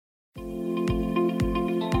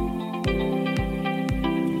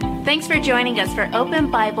Thanks for joining us for Open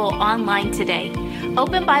Bible Online today.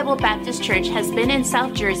 Open Bible Baptist Church has been in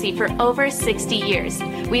South Jersey for over 60 years.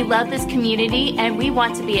 We love this community and we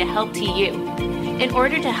want to be a help to you. In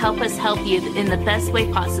order to help us help you in the best way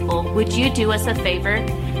possible, would you do us a favor?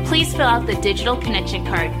 Please fill out the digital connection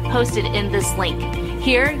card posted in this link.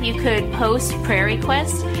 Here, you could post prayer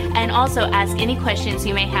requests and also ask any questions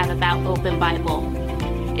you may have about Open Bible.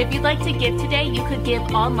 If you'd like to give today, you could give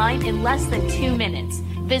online in less than 2 minutes.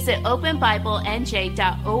 Visit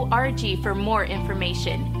openbiblenj.org for more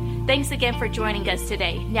information. Thanks again for joining us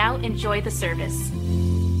today. Now enjoy the service.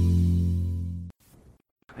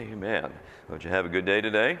 Amen. Don't you have a good day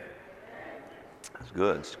today? That's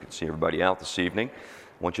good. It's good to see everybody out this evening.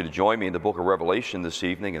 I want you to join me in the book of Revelation this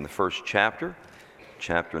evening in the first chapter,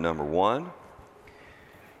 chapter number 1.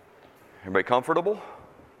 Everybody comfortable?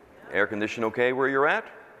 Air conditioning okay where you're at?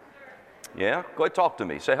 Yeah? Go ahead, talk to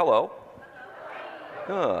me. Say hello.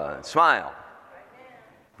 Good. Smile.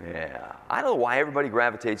 Yeah. I don't know why everybody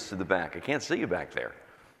gravitates to the back. I can't see you back there.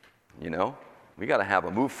 You know? We got to have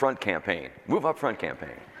a move front campaign. Move up front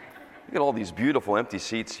campaign. Look at all these beautiful empty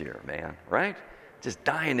seats here, man. Right? Just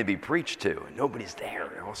dying to be preached to. And nobody's there.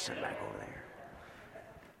 They're all sitting back over there.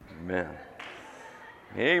 Amen.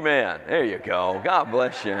 Amen. There you go. God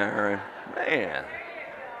bless you, Aaron. Man.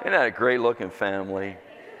 Isn't that a great looking family?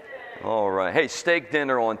 All right. Hey, steak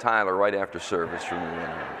dinner on Tyler right after service for me.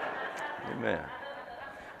 Amen.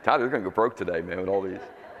 Tyler, you're going to go broke today, man, with all these.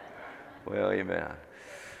 Well, amen.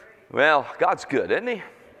 Well, God's good, isn't he?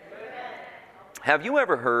 Have you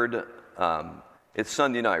ever heard, it's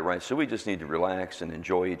Sunday night, right? So we just need to relax and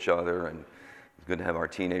enjoy each other. And it's good to have our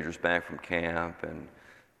teenagers back from camp.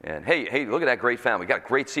 And hey, look at that great family. We got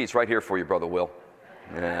great seats right here for you, Brother Will.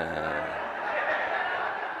 Yeah.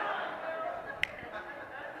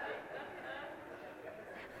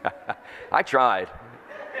 I tried.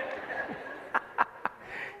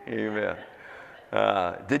 Amen.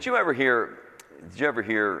 Did you ever hear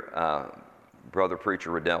Brother Preacher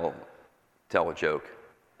Riddell tell a joke?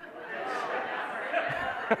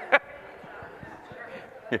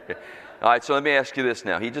 All right, so let me ask you this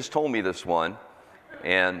now. He just told me this one,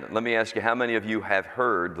 and let me ask you, how many of you have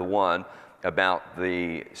heard the one about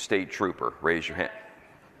the state trooper? Raise your hand.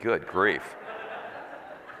 Good grief.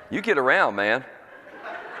 You get around, man.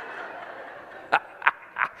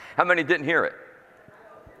 How many didn't hear it?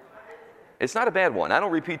 It's not a bad one. I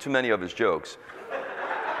don't repeat too many of his jokes.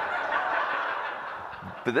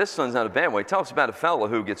 But this one's not a bad one. He talks about a fellow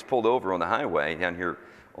who gets pulled over on the highway down here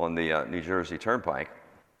on the New Jersey Turnpike,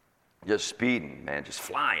 just speeding, man, just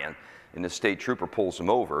flying, and the state trooper pulls him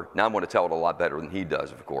over. Now I'm going to tell it a lot better than he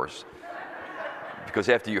does, of course, because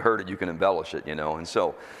after you heard it, you can embellish it, you know. And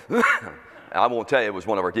so I won't tell you it was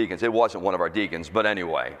one of our deacons. It wasn't one of our deacons, but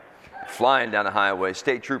anyway. Flying down the highway,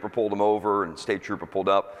 state trooper pulled him over, and state trooper pulled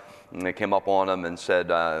up, and they came up on him and said,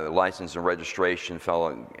 license and registration.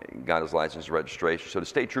 Fellow got his license and registration. So the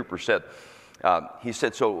state trooper said,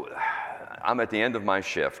 so I'm at the end of my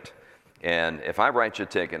shift, and if I write you a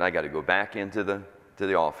ticket, I got to go back into the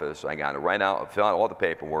office. I got to fill out all the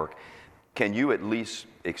paperwork. Can you at least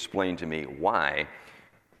explain to me why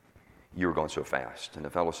you were going so fast? And the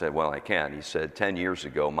fellow said, well, I can. He said, 10 years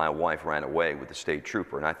ago, my wife ran away with the state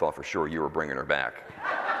trooper, and I thought for sure you were bringing her back.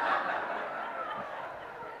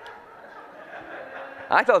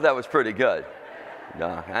 I thought that was pretty good.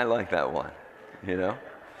 No, I like that one, you know?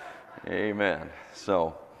 Amen.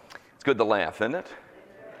 So it's good to laugh, isn't it?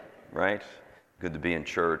 Right? Good to be in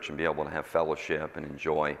church and be able to have fellowship and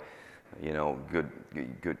enjoy, you know,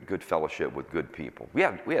 good fellowship with good people. We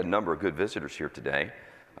had a number of good visitors here today.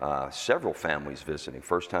 Several families visiting,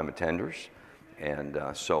 first-time attenders, and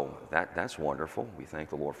so that's wonderful. We thank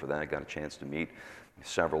the Lord for that. I got a chance to meet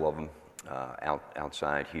several of them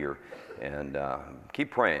outside here, and keep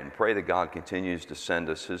praying. Pray that God continues to send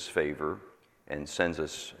us His favor and sends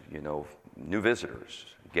us, you know, new visitors,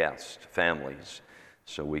 guests, families,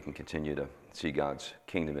 so we can continue to see God's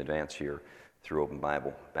kingdom advance here through Open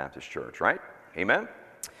Bible Baptist Church, right? Amen?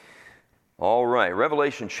 All right,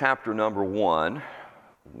 Revelation chapter number 1.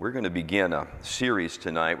 We're going to begin a series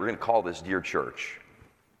tonight. We're going to call this Dear Church.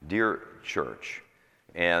 Dear Church.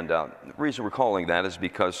 And the reason we're calling that is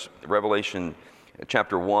because Revelation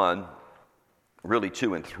chapter 1, really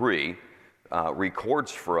 2 and 3,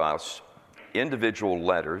 records for us individual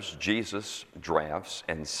letters Jesus drafts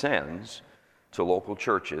and sends to local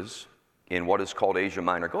churches in what is called Asia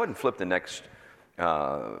Minor. Go ahead and flip the next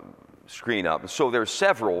screen up. So there's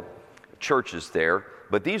several churches there,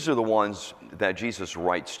 but these are the ones that Jesus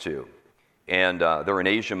writes to. And they're in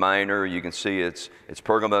Asia Minor. You can see it's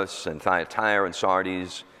Pergamos and Thyatira and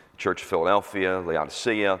Sardis, Church of Philadelphia,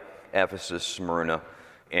 Laodicea, Ephesus, Smyrna.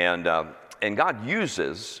 And God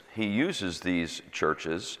uses these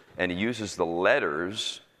churches, and he uses the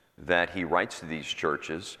letters that he writes to these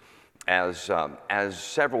churches as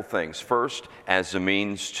several things. First, as a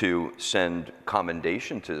means to send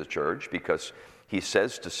commendation to the church, because he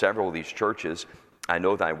says to several of these churches, I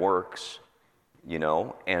know thy works,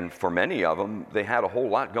 and for many of them, they had a whole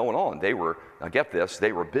lot going on. Now get this,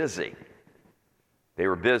 they were busy. They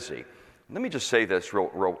were busy. Let me just say this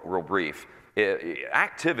real brief.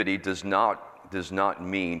 Activity does not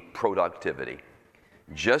mean productivity.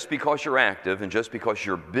 Just because you're active and just because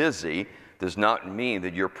you're busy does not mean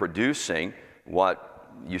that you're producing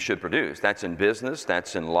what you should produce. That's in business,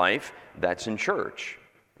 that's in life, that's in church,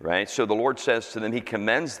 right? So the Lord says to them, he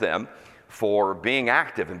commends them for being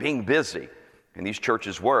active and being busy. And these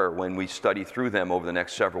churches were. When we study through them over the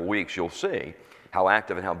next several weeks, you'll see how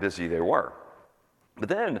active and how busy they were. But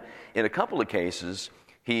then, in a couple of cases,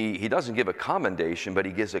 he doesn't give a commendation, but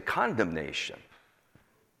he gives a condemnation.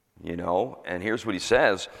 And here's what he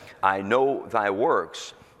says, I know thy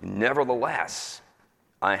works, nevertheless,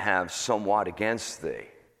 I have somewhat against thee.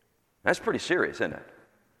 That's pretty serious, isn't it?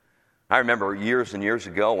 I remember years and years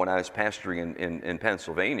ago when I was pastoring in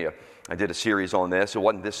Pennsylvania, I did a series on this. It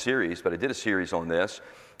wasn't this series, but I did a series on this.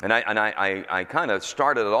 And I kind of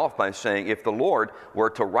started it off by saying, if the Lord were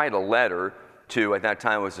to write a letter to, at that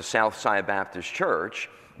time it was the Southside Baptist Church,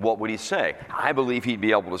 what would he say? I believe he'd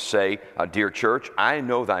be able to say, dear church, I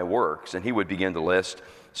know thy works. And he would begin to list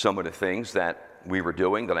some of the things that we were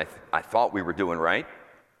doing that I thought we were doing right.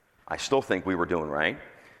 I still think we were doing right,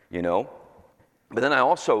 But then I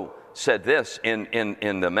also said this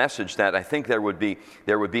in the message, that I think there would be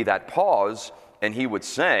that pause, and he would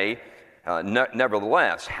say,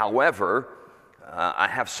 nevertheless, however, I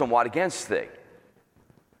have somewhat against thee.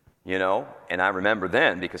 And I remember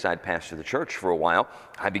then, because I'd pastored the church for a while,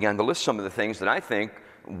 I began to list some of the things that I think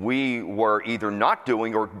we were either not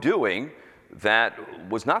doing or doing that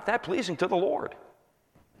was not that pleasing to the Lord.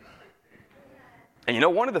 And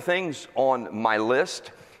one of the things on my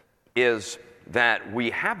list is that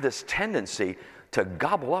we have this tendency to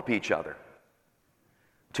gobble up each other,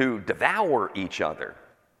 to devour each other.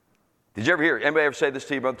 Did you ever hear, anybody ever say this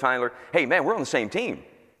to you, Brother Tyler? Hey, man, we're on the same team.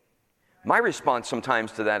 My response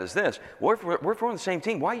sometimes to that is this, well, if we're on the same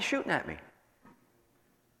team, why are you shooting at me?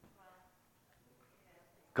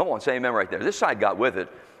 Come on, say amen right there. This side got with it.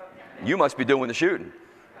 You must be doing the shooting.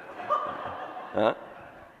 Huh?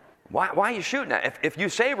 Why are you shooting at? If you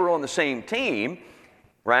say we're on the same team,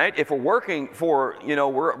 right? If we're working for,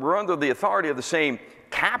 we're under the authority of the same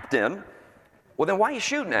captain, well, then why are you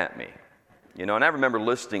shooting at me? And I remember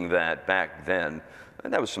listing that back then,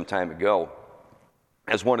 and that was some time ago,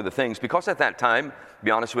 as one of the things, because at that time, to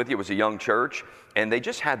be honest with you, it was a young church, and they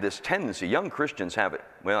just had this tendency. Young Christians have it.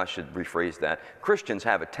 Well, I should rephrase that. Christians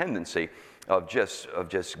have a tendency of just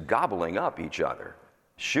gobbling up each other,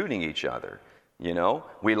 shooting each other.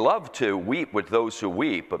 We love to weep with those who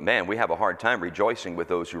weep, but man, we have a hard time rejoicing with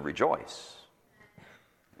those who rejoice.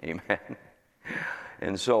 Amen.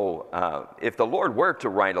 And so, if the Lord were to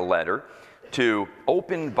write a letter to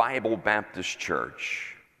Open Bible Baptist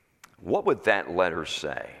Church, what would that letter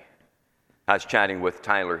say? I was chatting with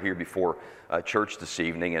Tyler here before church this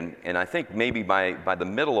evening, and I think maybe by the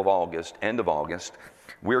middle of August, end of August,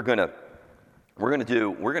 we're going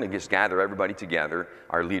to just gather everybody together,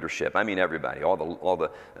 our leadership. I mean everybody, all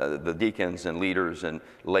the deacons and leaders and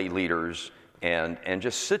lay leaders, and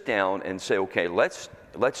just sit down and say, okay, let's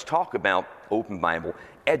talk about Open Bible.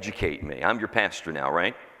 Educate me. I'm your pastor now,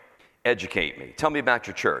 right? Educate me. Tell me about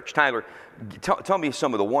your church. Tyler, tell me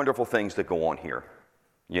some of the wonderful things that go on here,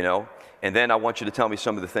 and then I want you to tell me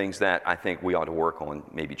some of the things that I think we ought to work on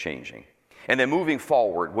maybe changing. And then moving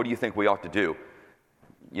forward, what do you think we ought to do?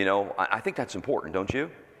 I think that's important, don't you?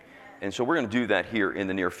 And so we're going to do that here in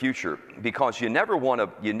the near future, because you never want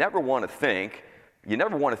to think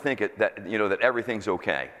that everything's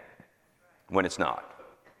okay when it's not.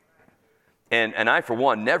 And I, for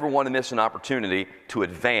one, never want to miss an opportunity to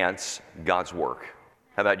advance God's work.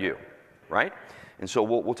 How about you? Right? And so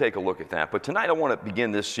we'll take a look at that. But tonight I want to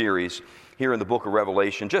begin this series here in the book of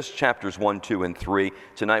Revelation, just chapters 1, 2, and 3.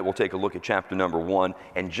 Tonight we'll take a look at chapter number 1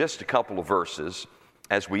 and just a couple of verses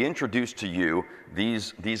as we introduce to you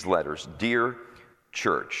these letters. Dear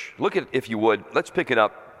church. Look at, if you would, let's pick it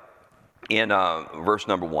up in verse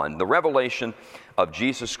number 1. The revelation of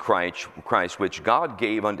Jesus Christ, which God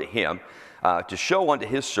gave unto him to show unto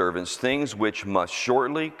his servants things which must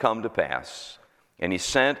shortly come to pass. And he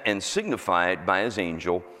sent and signified by his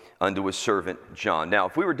angel unto his servant John. Now,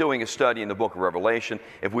 if we were doing a study in the book of Revelation,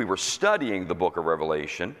 if we were studying the book of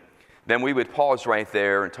Revelation, then we would pause right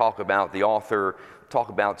there and talk about the author, talk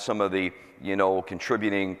about some of the,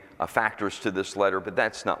 contributing factors to this letter, but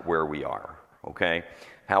that's not where we are, okay?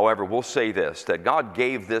 However, we'll say this, that God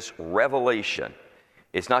gave this revelation.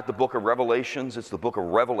 It's not the book of Revelations, it's the book of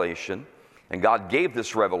Revelation, and God gave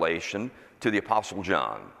this revelation to the Apostle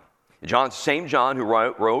John. John, same John who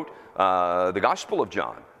wrote the Gospel of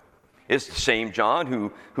John. It's the same John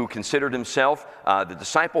who considered himself the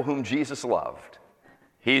disciple whom Jesus loved.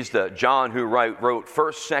 He's the John who wrote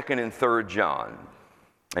 1st, 2nd, and 3rd John.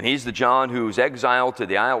 And he's the John who's exiled to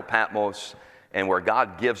the Isle of Patmos and where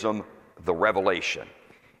God gives him the revelation.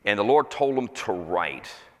 And the Lord told him to write.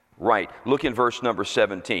 Look in verse number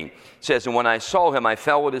 17. It says, "And when I saw him, I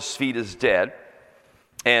fell at his feet as dead.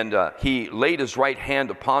 And he laid his right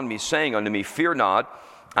hand upon me, saying unto me, Fear not,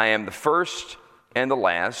 I am the first and the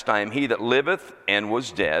last. I am he that liveth and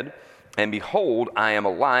was dead. And behold, I am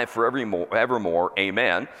alive forevermore,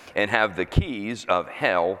 amen, and have the keys of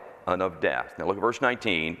hell and of death." Now look at verse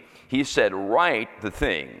 19. He said, "Write the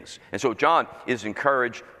things." And so John is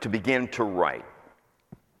encouraged to begin to write.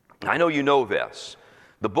 I know you know this.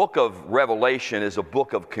 The book of Revelation is a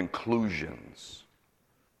book of conclusions,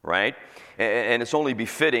 right? And it's only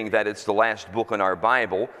befitting that it's the last book in our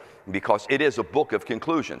Bible because it is a book of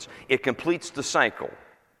conclusions. It completes the cycle,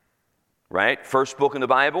 right? First book in the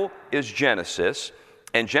Bible is Genesis,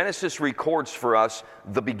 and Genesis records for us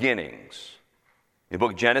the beginnings. In the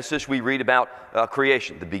book of Genesis, we read about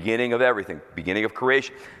creation, the beginning of everything, beginning of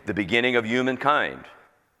creation, the beginning of humankind.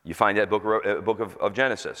 You find that book of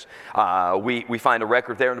Genesis. We find a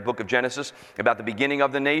record there in the book of Genesis about the beginning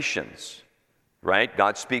of the nations, right?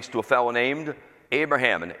 God speaks to a fellow named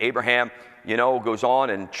Abraham, and Abraham, goes on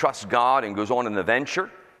and trusts God and goes on in the venture,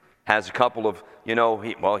 has a couple of, he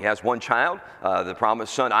has one child, the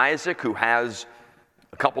promised son Isaac, who has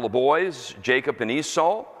a couple of boys, Jacob and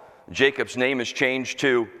Esau. Jacob's name is changed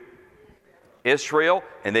to Israel,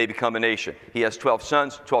 and they become a nation. He has 12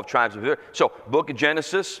 sons, 12 tribes of Israel. So, book of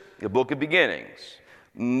Genesis, the book of beginnings.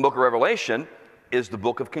 Book of Revelation is the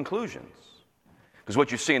book of conclusions. Because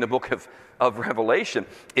what you see in the book of Revelation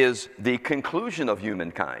is the conclusion of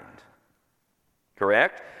humankind.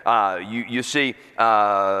 Correct? You see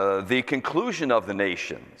the conclusion of the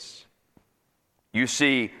nations. You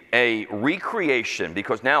see a recreation,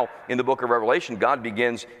 because now in the book of Revelation, God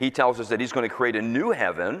begins, he tells us that he's going to create a new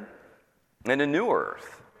heaven and a new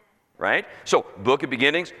earth, right? So, book of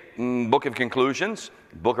beginnings, book of conclusions,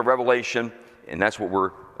 book of Revelation, and that's what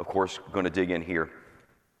we're, of course, going to dig in here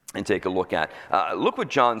and take a look at. Look what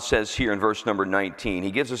John says here in verse number 19.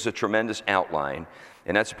 He gives us a tremendous outline,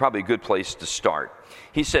 and that's probably a good place to start.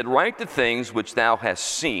 He said, "Write the things which thou hast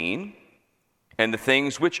seen, and the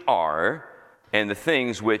things which are, and the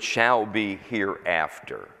things which shall be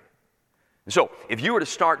hereafter." So, if you were to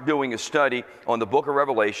start doing a study on the book of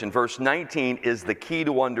Revelation, verse 19 is the key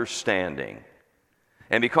to understanding.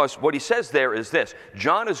 And because what he says there is this,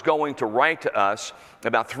 John is going to write to us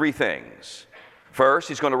about three things. First,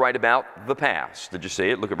 he's going to write about the past. Did you see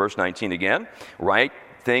it? Look at verse 19 again. Write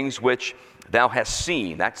things which thou hast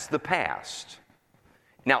seen. That's the past.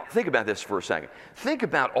 Now, think about this for a second. Think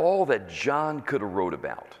about all that John could have wrote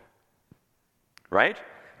about. Right?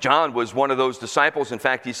 John was one of those disciples. In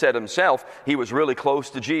fact, he said himself, he was really close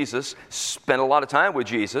to Jesus, spent a lot of time with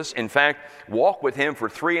Jesus. In fact, walked with him for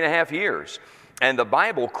 3.5 years. And the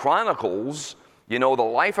Bible chronicles, the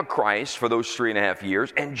life of Christ for those 3.5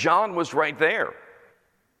 years, and John was right there.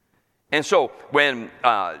 And so when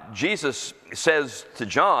Jesus says to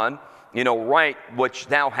John, write what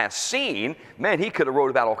thou hast seen, man, he could have wrote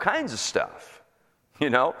about all kinds of stuff. He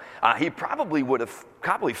probably would have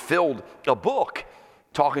filled a book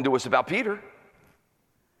talking to us about Peter.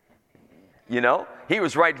 He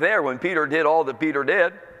was right there when Peter did all that Peter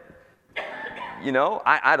did.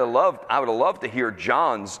 I would have loved to hear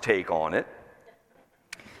John's take on it.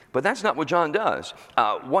 But that's not what John does.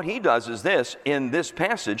 What he does is this. In this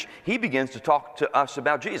passage, he begins to talk to us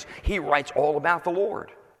about Jesus. He writes all about the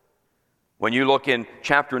Lord. When you look in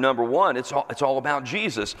chapter number 1, it's all about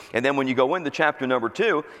Jesus. And then when you go into chapter number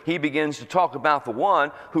 2, he begins to talk about the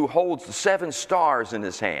one who holds the 7 stars in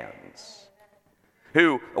his hands,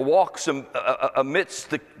 who walks amidst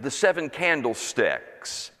the 7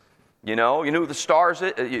 candlesticks. You know who the stars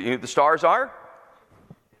are?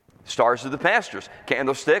 Stars are the pastors.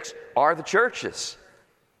 Candlesticks are the churches.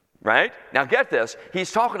 Right? Now get this.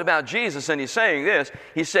 He's talking about Jesus and he's saying this.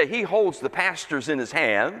 He said he holds the pastors in his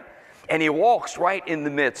hand and he walks right in the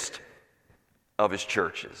midst of his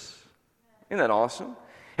churches. Isn't that awesome?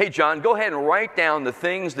 Hey, John, go ahead and write down the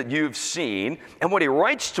things that you've seen. And what he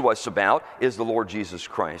writes to us about is the Lord Jesus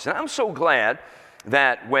Christ. And I'm so glad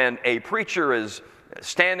that when a preacher is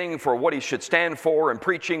standing for what he should stand for and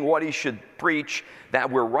preaching what he should preach, that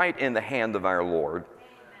we're right in the hand of our Lord.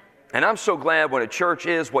 And I'm so glad when a church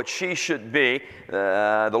is what she should be,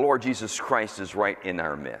 the Lord Jesus Christ is right in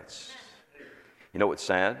our midst. You know what's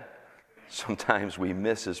sad? Sometimes we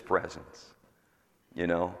miss his presence. You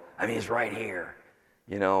know, I mean, he's right here.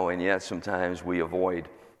 You know, and yet sometimes we avoid,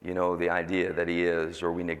 you know, the idea that he is,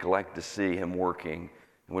 or we neglect to see him working,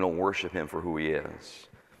 and we don't worship him for who he is.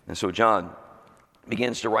 And so John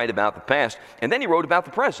begins to write about the past, and then he wrote about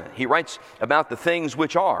the present. He writes about the things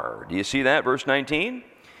which are. Do you see that, verse 19?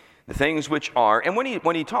 The things which are. And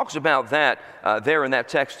when he talks about that there in that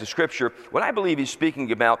text of Scripture, what I believe he's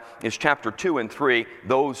speaking about is chapter 2 and 3,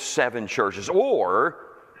 those 7 churches, or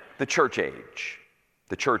the church age.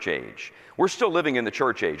 The church age. We're still living in the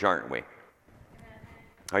church age, aren't we?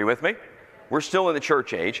 Are you with me? We're still in the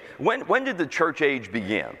church age. When did the church age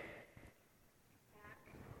begin?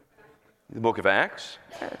 The book of Acts?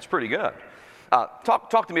 That's pretty good.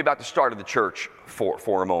 Talk to me about the start of the church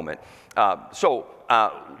for a moment.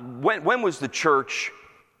 When was the church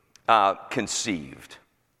conceived?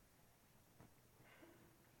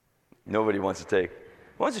 Nobody wants to take.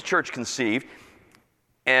 When was the church conceived?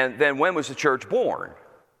 And then when was the church born?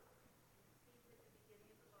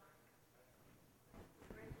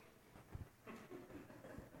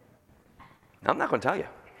 I'm not going to tell you.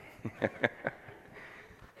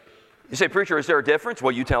 You say, preacher, is there a difference?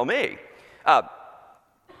 Well, you tell me. How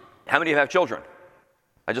many of you have children?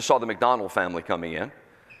 I just saw the McDonald family coming in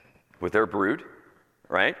with their brood,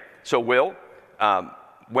 right? So, Will,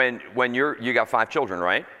 when you got 5 children,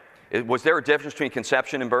 right? Was there a difference between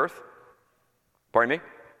conception and birth? Pardon me?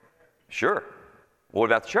 Sure. What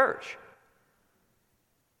about the church?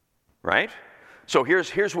 Right? So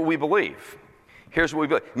here's what we believe. Here's what we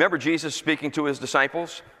believe. Remember Jesus speaking to his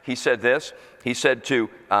disciples? He said this. He said to,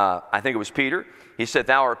 I think it was Peter. He said,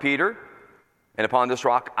 "Thou art Peter, and upon this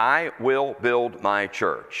rock I will build my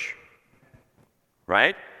church."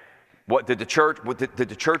 Right? What did the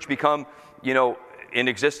church become, in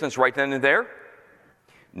existence right then and there?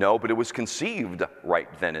 No, but it was conceived right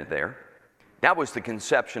then and there. That was the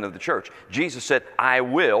conception of the church. Jesus said, "I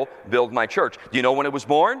will build my church." Do you know when it was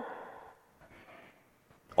born?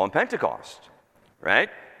 On Pentecost.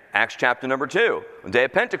 Right? Acts chapter number 2, the day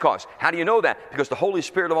of Pentecost. How do you know that? Because the Holy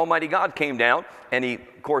Spirit of Almighty God came down, and he,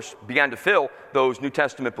 of course, began to fill those New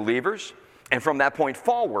Testament believers. And from that point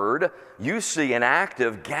forward, you see an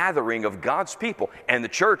active gathering of God's people. And the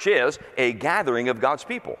church is a gathering of God's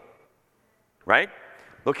people. Right?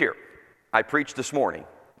 Look here. I preached this morning.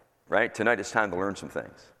 Right? Tonight it's time to learn some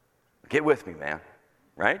things. Get with me, man.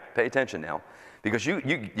 Right? Pay attention now. Because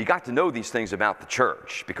you got to know these things about the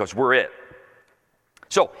church, because we're it.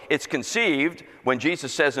 So it's conceived when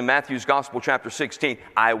Jesus says in Matthew's Gospel, chapter 16,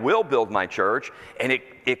 "I will build my church," and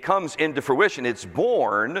it comes into fruition. It's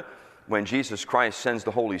born when Jesus Christ sends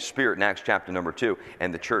the Holy Spirit in Acts chapter number 2,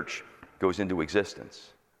 and the church goes into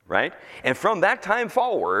existence, right? And from that time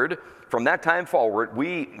forward,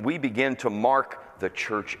 we begin to mark the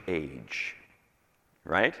church age,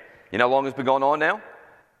 right? You know how long it's been going on now?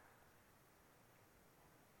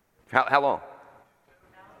 How long?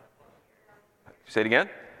 Say it again?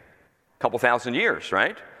 A couple thousand years,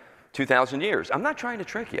 right? 2,000 years. I'm not trying to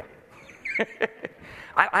trick you.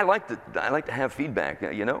 I like to have feedback,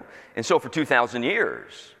 And so for 2,000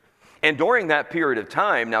 years. And during that period of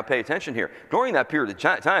time, now pay attention here, during that period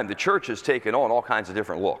of time, the church has taken on all kinds of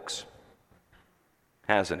different looks.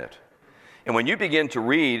 Hasn't it? And when you begin to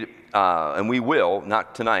read, and we will,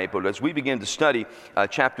 not tonight, but as we begin to study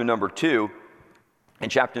chapter number 2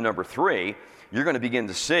 and chapter number 3, you're going to begin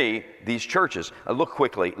to see these churches. Look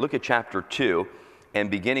quickly. Look at chapter 2, and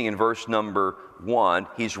beginning in verse number 1,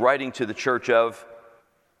 he's writing to the church of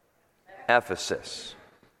Ephesus,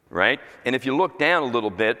 right? And if you look down a little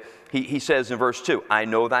bit, he says in verse 2, "I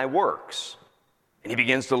know thy works." And he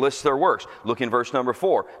begins to list their works. Look in verse number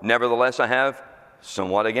 4, "Nevertheless, I have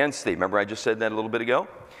somewhat against thee." Remember I just said that a little bit ago?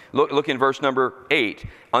 Look in verse number 8,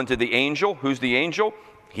 "Unto the angel," who's the angel?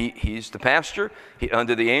 He's the pastor.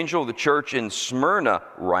 Unto the angel of the church in Smyrna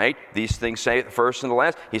write, "These things say the first and the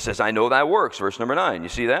last." He says, "I know thy works," verse number 9. You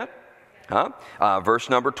see that? Verse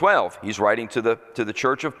number 12, he's writing to the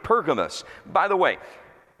church of Pergamos. By the way,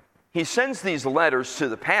 he sends these letters to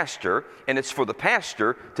the pastor, and it's for the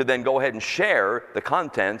pastor to then go ahead and share the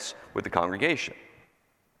contents with the congregation.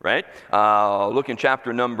 Right? Look in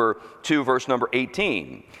chapter number 2, verse number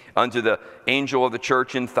 18. "Unto the angel of the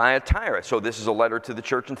church in Thyatira." So this is a letter to the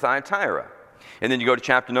church in Thyatira. And then you go to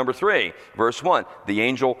chapter number 3, verse 1. He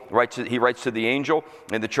writes to the angel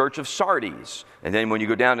in the church of Sardis. And then when you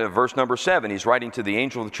go down to verse number 7, he's writing to the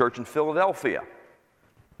angel of the church in Philadelphia.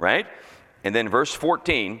 Right? And then verse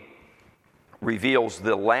 14 reveals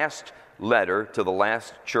the last letter to the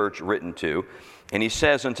last church written to. And he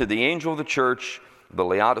says, unto the angel of the church, the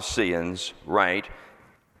Laodiceans, write,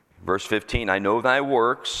 verse 15, I know thy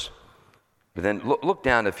works. But then look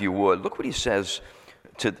down if you would. Look what he says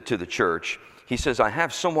to the church. He says, I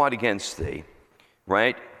have somewhat against thee,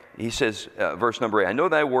 right? He says, verse number 8, I know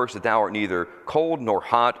thy works, that thou art neither cold nor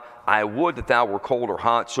hot. I would that thou were cold or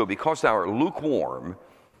hot. So because thou art lukewarm,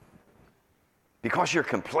 because you're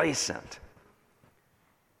complacent,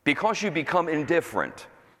 because you become indifferent,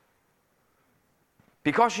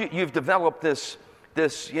 because you've developed this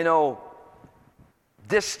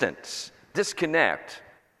distance, disconnect,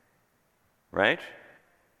 right?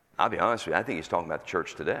 I'll be honest with you, I think he's talking about the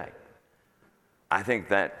church today. I think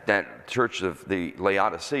that church of the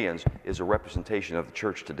Laodiceans is a representation of the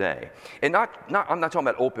church today. And I'm not talking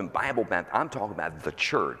about open Bible baptism, I'm talking about the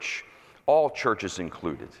church, all churches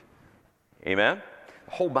included. Amen?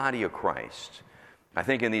 The whole body of Christ. I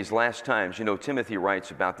think in these last times, Timothy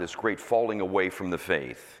writes about this great falling away from the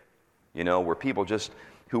faith, where people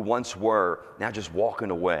who once were, now just walking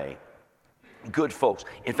away. Good folks.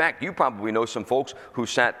 In fact, you probably know some folks who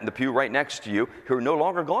sat in the pew right next to you who are no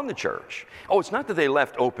longer gone to church. Oh, it's not that they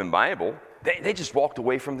left open Bible. They just walked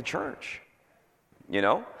away from the church.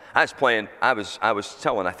 I was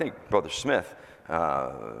telling, I think Brother Smith,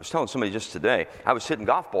 I was telling somebody just today, I was hitting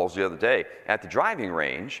golf balls the other day at the driving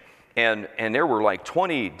range, and there were like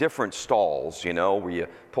 20 different stalls, where you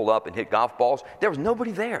pull up and hit golf balls. There was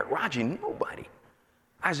nobody there. Raji, nobody.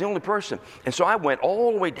 I was the only person. And so I went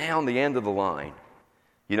all the way down the end of the line,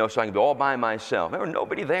 so I could be all by myself. There was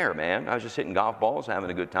nobody there, man. I was just hitting golf balls,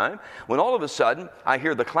 having a good time. When all of a sudden, I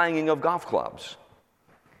hear the clanging of golf clubs.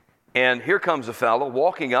 And here comes a fellow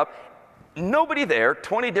walking up. Nobody there,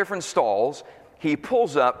 20 different stalls. He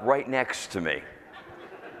pulls up right next to me.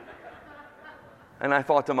 And I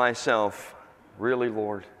thought to myself, really,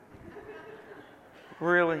 Lord?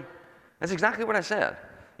 Really? That's exactly what I said,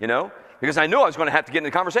 Because I knew I was going to have to get in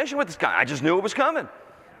a conversation with this guy. I just knew it was coming.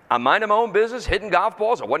 I'm minding my own business, hitting golf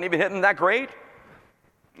balls. I wasn't even hitting that great.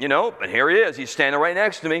 But here he is. He's standing right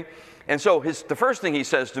next to me. And so the first thing he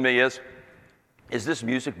says to me is this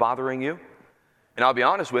music bothering you? And I'll be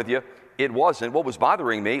honest with you, it wasn't. What was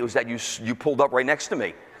bothering me was that you pulled up right next to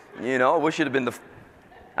me. I wish you'd have been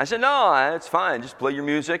I said, no, it's fine. Just play your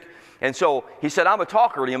music. And so he said, I'm a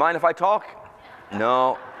talker. Do you mind if I talk?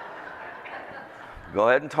 No. Go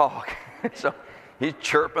ahead and talk. So he's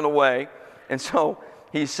chirping away. And so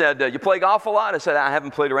he said, you play golf a lot? I said, I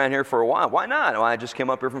haven't played around here for a while. Why not? Well, I just came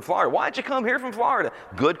up here from Florida. Why'd you come here from Florida?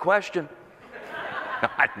 Good question. No,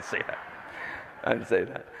 I didn't say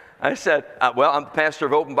that. I said, well, I'm the pastor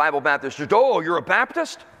of Open Bible Baptist Church. Oh, you're a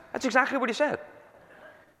Baptist? That's exactly what he said.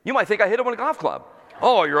 You might think I hit him with a golf club.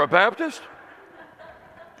 Oh, you're a Baptist?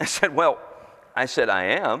 I said, I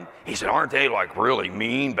am. He said, aren't they like really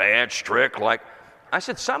mean, bad, strict? I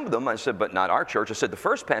said, some of them. I said, but not our church. I said, the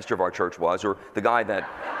first pastor of our church was, or the guy that...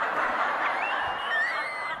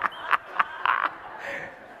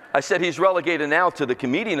 I said, he's relegated now to the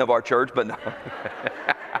comedian of our church, but no.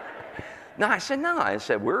 No, I said,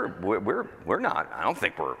 we're not. I don't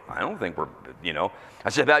think we're, I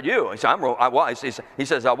said, about you? He said, he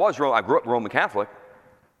says, I grew up Roman Catholic,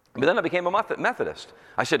 but then I became a Methodist.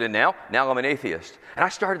 I said, and now I'm an atheist. And I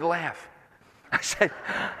started to laugh. I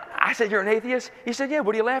said, you're an atheist? He said, yeah,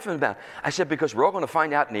 what are you laughing about? I said, because we're all going to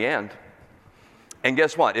find out in the end. And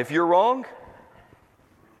guess what? If you're wrong,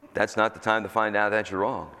 that's not the time to find out that you're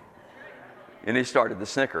wrong. And he started to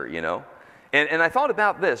snicker, And I thought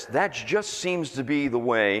about this. That just seems to be the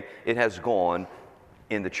way it has gone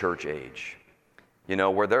in the church age.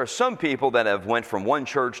 Where there are some people that have went from one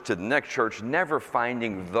church to the next church, never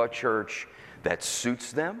finding the church that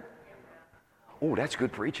suits them. Oh, that's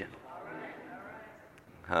good preaching.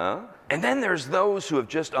 Huh? And then there's those who have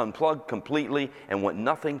just unplugged completely and want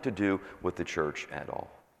nothing to do with the church at all.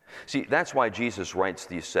 See, that's why Jesus writes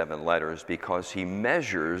these 7 letters, because he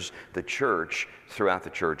measures the church throughout the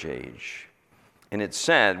church age. And it's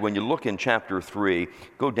sad, when you look in chapter 3,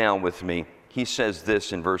 go down with me, he says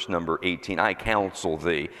this in verse number 18, I counsel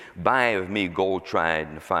thee, buy of me gold tried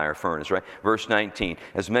in the fire furnace, right? Verse 19,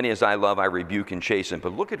 as many as I love, I rebuke and chasten.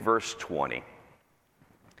 But look at verse 20.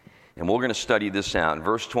 And we're going to study this out. In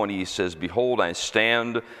verse 20, he says, behold, I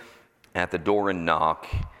stand at the door and knock.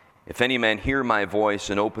 If any man hear my voice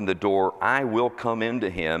and open the door, I will come into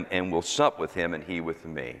him and will sup with him and he with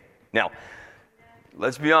me. Now,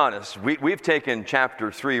 let's be honest. We've taken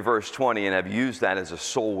chapter 3, verse 20, and have used that as a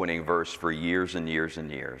soul-winning verse for years and years and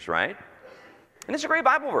years, right? And it's a great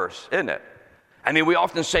Bible verse, isn't it? I mean, we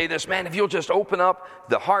often say this, man, if you'll just open up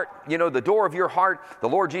the heart, the door of your heart, the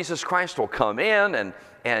Lord Jesus Christ will come in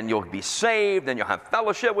and you'll be saved and you'll have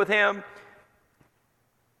fellowship with Him.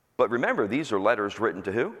 But remember, these are letters written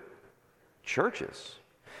to who? Churches.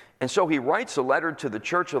 And so he writes a letter to the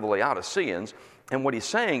church of the Laodiceans, and what he's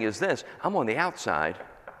saying is this: I'm on the outside,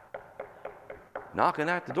 knocking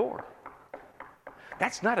at the door.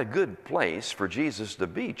 That's not a good place for Jesus to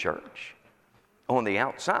be, church. On the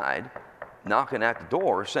outside, knocking at the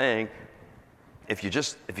door, saying, if you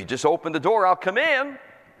just open the door, I'll come in.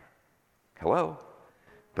 Hello?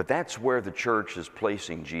 But that's where the church is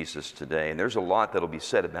placing Jesus today. And there's a lot that'll be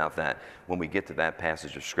said about that when we get to that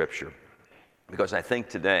passage of Scripture. Because I think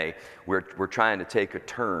today we're trying to take a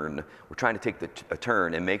turn. We're trying to take a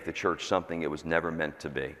turn and make the church something it was never meant to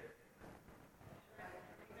be.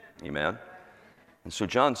 Amen? And so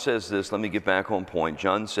John says this. Let me get back on point.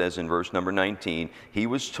 John says in verse number 19, he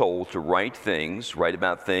was told to write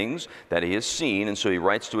about things that he has seen. And so he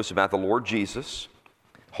writes to us about the Lord Jesus,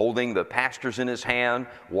 holding the pastors in his hand,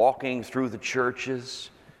 walking through the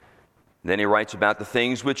churches. Then he writes about the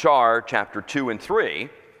things which are, chapter 2 and 3.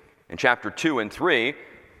 In chapter 2 and 3,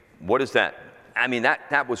 what is that? I mean,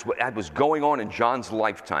 that was going on in John's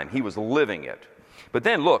lifetime. He was living it. But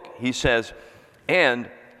then look, he says, and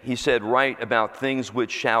he said, write about things which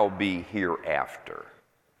shall be hereafter.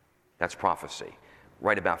 That's prophecy.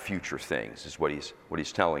 Write about future things is what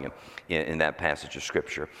he's telling him in that passage of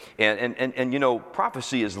Scripture. And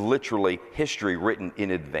prophecy is literally history written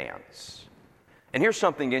in advance. And here's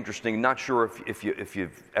something interesting. Not sure if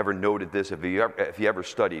you've ever noted this, if you ever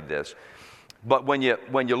studied this, but when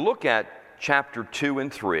you look at chapter 2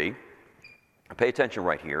 and 3, pay attention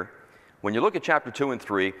right here. When you look at chapter 2 and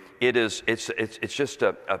 3, it's just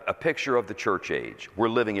a picture of the church age. We're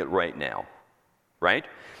living it right now, right?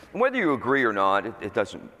 And whether you agree or not, it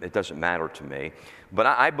doesn't matter to me. But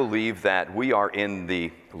I believe that we are in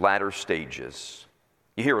the latter stages.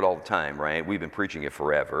 You hear it all the time, right? We've been preaching it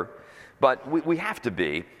forever. But we have to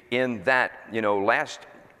be in that, last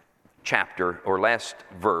chapter or last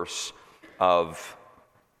verse of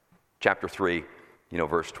chapter 3,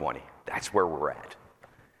 verse 20. That's where we're at.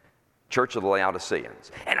 Church of the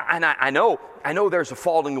Laodiceans. And I know there's a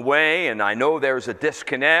falling away, and I know there's a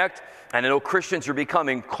disconnect, and I know Christians are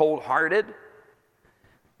becoming cold-hearted.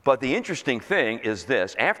 But the interesting thing is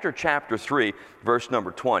this. After chapter 3, verse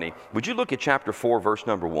number 20, would you look at chapter 4, verse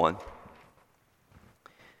number 1?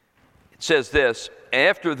 It says this,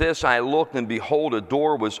 after this I looked, and behold, a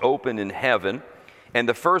door was opened in heaven, and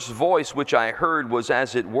the first voice which I heard was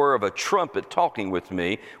as it were of a trumpet talking with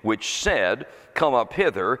me, which said, come up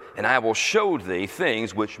hither, and I will show thee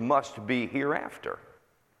things which must be hereafter.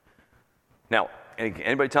 Now,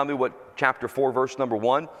 anybody tell me what chapter 4, verse number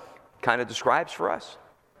 1 kind of describes for us?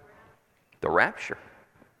 The rapture.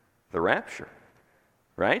 The rapture,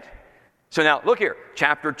 right? So now, look here.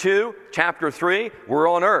 Chapter 2, chapter 3, we're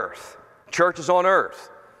on earth. Church is on earth,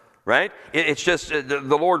 right? It's just the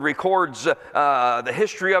Lord records the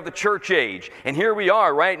history of the church age. And here we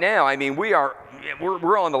are right now. I mean, we're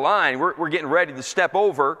on the line. We're getting ready to step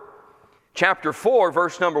over. Chapter 4,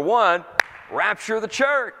 verse number 1, rapture of the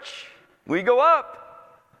church. We go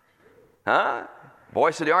up. Huh?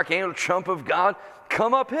 Voice of the archangel, trump of God,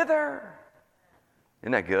 come up hither.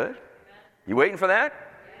 Isn't that good? You waiting for that?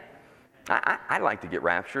 I'd like to get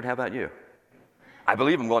raptured. How about you? I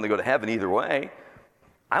believe I'm going to go to heaven either way.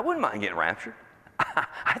 I wouldn't mind getting raptured.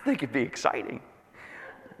 I think it'd be exciting.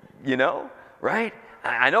 Right?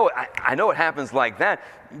 I know it happens like that,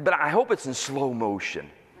 but I hope it's in slow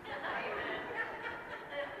motion.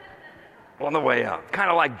 On the way up.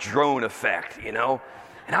 Kind of like drone effect, And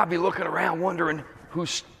I'll be looking around wondering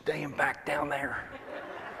who's staying back down there.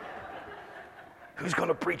 Who's going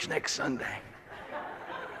to preach next Sunday?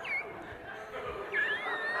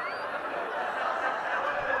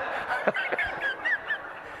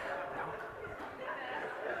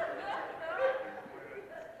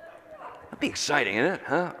 That'd be exciting, isn't it?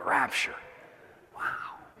 Huh? Rapture. Wow.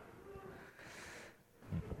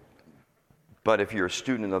 But if you're a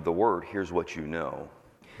student of the Word, here's what you know.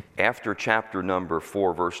 After chapter number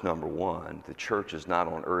 4, verse number 1, the church is not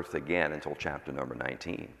on earth again until chapter number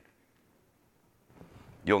 19.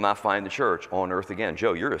 You'll not find the church on earth again.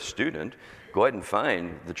 Joe, you're a student. Go ahead and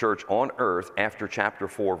find the church on earth after chapter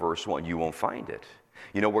 4, verse 1. You won't find it.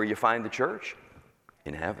 You know where you find the church?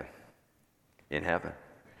 In heaven. In heaven.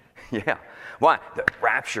 Yeah. Why? The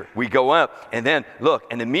rapture. We go up, and then, look,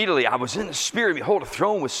 and immediately I was in the Spirit. Behold, a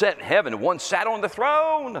throne was set in heaven, and one sat on the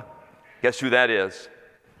throne. Guess who that is?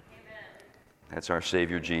 Amen. That's our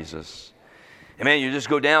Savior, Jesus. And man, you just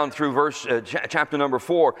go down through chapter number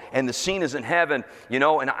 4, and the scene is in heaven, you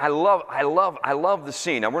know, and I love the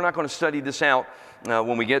scene. Now, we're not going to study this out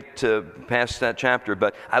when we get to past that chapter,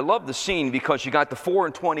 but I love the scene because you got the 4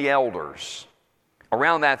 and 20 elders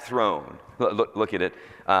around that throne. Look at it,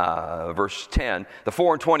 verse 10. The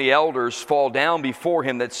 4 and 20 elders fall down before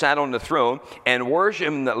him that sat on the throne, and worship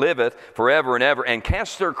him that liveth forever and ever, and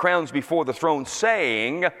cast their crowns before the throne,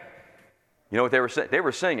 saying, you know what they were saying? They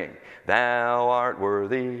were singing, Thou art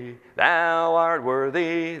worthy, Thou art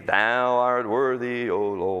worthy, Thou art worthy,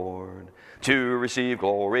 O Lord, to receive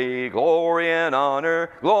glory, glory and honor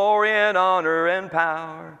and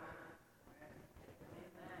power.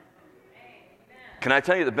 Can I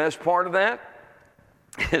tell you the best part of that?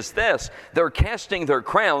 Is this. They're casting their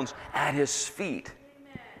crowns at his feet.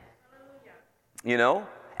 You know?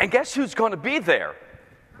 And guess who's going to be there?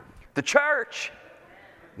 The church.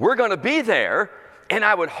 We're going to be there, and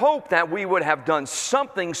I would hope that we would have done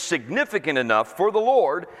something significant enough for the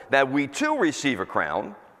Lord that we too receive a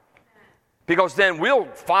crown, because then we'll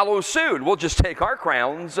follow suit. We'll just take our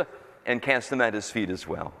crowns and cast them at his feet as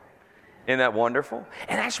well. Isn't that wonderful?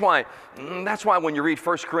 And that's why when you read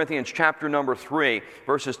 1 Corinthians chapter number 3,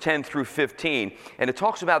 verses 10 through 15, and it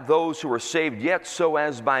talks about those who are saved yet so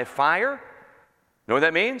as by fire. You know what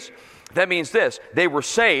that means? That means this. They were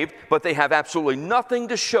saved, but they have absolutely nothing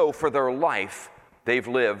to show for their life they've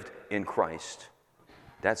lived in Christ.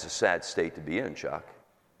 That's a sad state to be in, Chuck.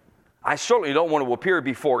 I certainly don't want to appear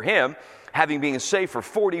before him having been saved for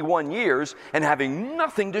 41 years and having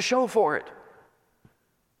nothing to show for it.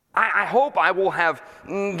 I hope I will have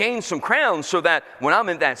gained some crowns so that when I'm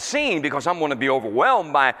in that scene, because I'm going to be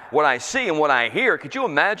overwhelmed by what I see and what I hear, could you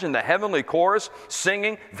imagine the heavenly chorus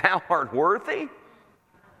singing, Thou art worthy?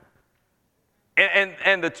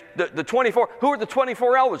 And the 24, who are the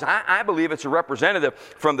 24 elders? I believe it's a representative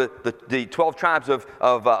from the 12 tribes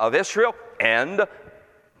of Israel and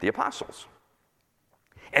the apostles.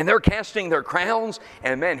 And they're casting their crowns,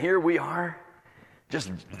 and man, here we are,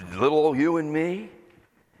 just little old you and me.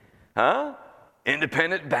 Huh?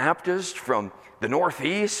 Independent Baptist from the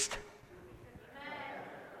Northeast.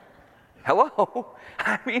 Hello?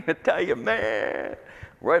 I mean to tell you, man,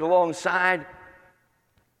 right alongside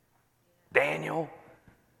Daniel.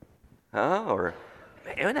 Huh? Or,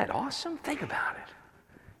 man, isn't that awesome? Think about it.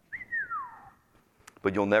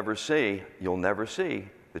 But you'll never see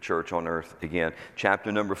the church on earth again. Chapter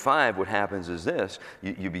number 5, what happens is this.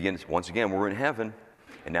 You begin, once again, we're in heaven,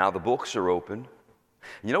 and now the books are open.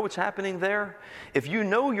 You know what's happening there? If you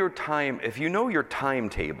know your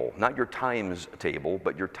timetable, not your times table,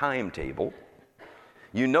 but your timetable,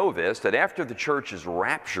 you know this, that after the church is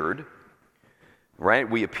raptured, right,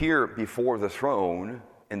 we appear before the throne,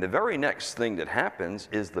 and the very next thing that happens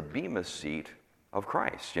is the bema seat of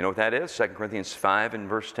Christ. You know what that is? 2 Corinthians 5 and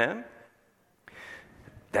verse 10.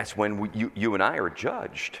 That's when you and I are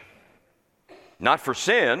judged. Not for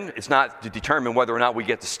sin. It's not to determine whether or not we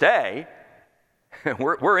get to stay.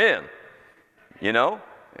 We're in, you know.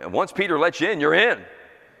 Once Peter lets you in, you're in.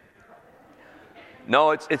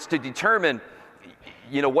 No, it's to determine,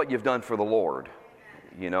 you know, what you've done for the Lord.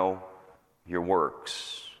 You know, your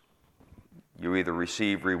works. You either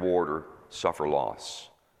receive reward or suffer loss.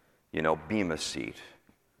 You know, bema seat.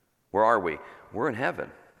 Where are we? We're in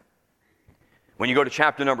heaven. When you go to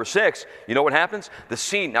chapter number 6, you know what happens? The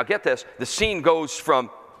scene, now get this, the scene goes from,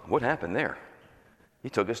 what happened there? He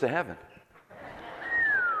took us to heaven.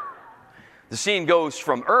 The scene goes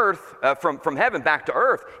from earth, from heaven back to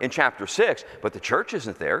earth in chapter 6, but the church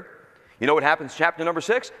isn't there. You know what happens in chapter number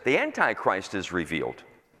 6? The Antichrist is revealed.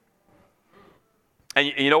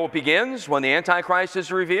 And you know what begins when the Antichrist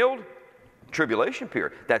is revealed? Tribulation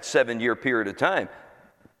period. That 7-year period of time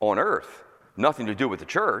on earth. Nothing to do with the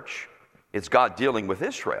church. It's God dealing with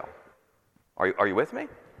Israel. Are you with me?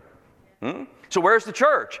 So where's the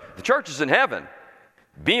church? The church is in heaven.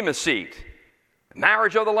 Bema seat.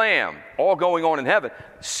 Marriage of the Lamb, all going on in heaven.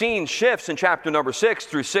 Scene shifts in chapter number 6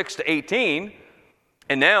 through 6 to 18.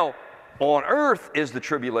 And now on earth is the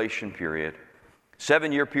tribulation period.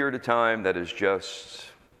 7-year period of time that is just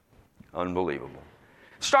unbelievable.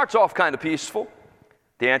 Starts off kind of peaceful.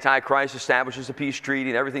 The Antichrist establishes a peace treaty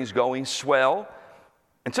and everything's going swell.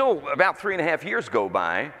 Until about 3.5 years go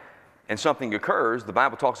by and something occurs. The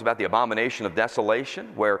Bible talks about the abomination of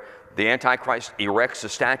desolation, where the Antichrist erects a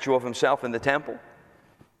statue of himself in the temple.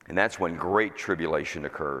 And that's when great tribulation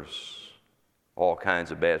occurs. All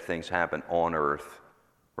kinds of bad things happen on earth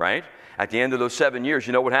right? At the end of those 7 years,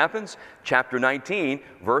 you know what happens? Chapter 19,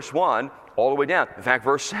 verse 1, all the way down. In fact,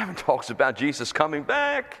 verse 7 talks about Jesus coming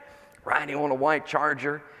back, riding on a white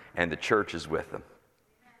charger, and the church is with him.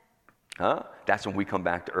 Huh? That's when we come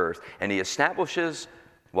back to earth. And he establishes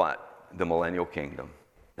what? The millennial kingdom.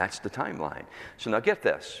 That's the timeline. So now get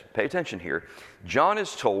this. Pay attention here. John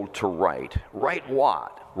is told to write. Write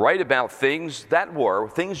what? Write about things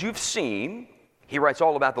things you've seen. He writes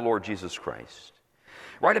all about the Lord Jesus Christ.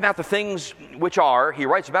 Write about the things which are. He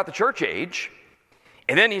writes about the church age.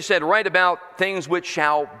 And then he said, write about things which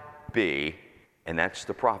shall be. And that's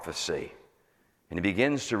the prophecy. And he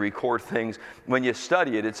begins to record things. When you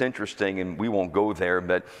study it, it's interesting, and we won't go there,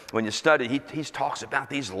 but when you study, he talks about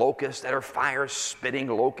these locusts that are fire-spitting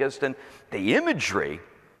locusts, and the imagery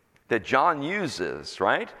that John uses,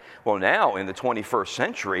 right? Well, now in the 21st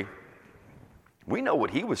century, we know what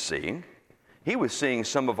he was seeing. He was seeing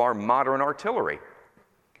some of our modern artillery.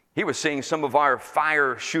 He was seeing some of our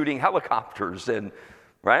fire-shooting helicopters, and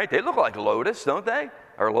right? They look like locusts, don't they?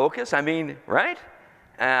 Or locusts, right?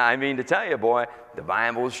 To tell you, boy, the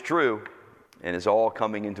Bible is true and is all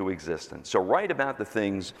coming into existence. So write about the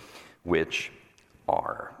things which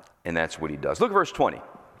are. And that's what he does. Look at verse 20.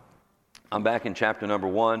 I'm back in chapter number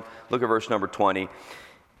 1. Look at verse number 20.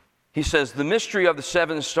 He says, the mystery of the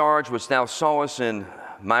 7 stars which thou sawest in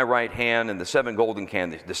my right hand and the 7 golden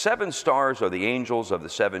candles. The 7 stars are the angels of the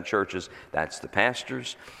 7 churches. That's the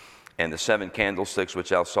pastors. And the 7 candlesticks which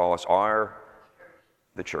thou sawest are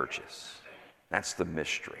the churches. That's the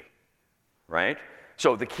mystery, right?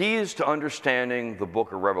 So the keys to understanding the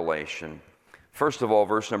book of Revelation, first of all,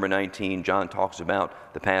 verse number 19, John talks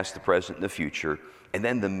about the past, the present, and the future, and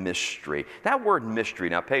then the mystery. That word mystery,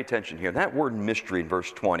 now pay attention here, that word mystery in verse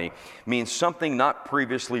 20 means something not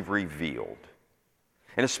previously revealed.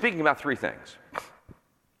 And it's speaking about 3 things.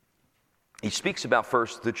 He speaks about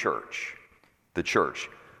first the church, the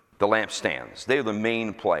lampstands. They're the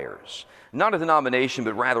main players. Not a denomination,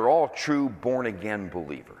 but rather all true born-again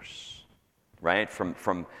believers, right?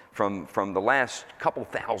 From the last couple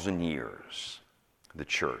thousand years, the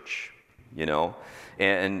church, you know?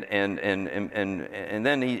 And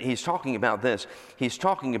then he's talking about this. He's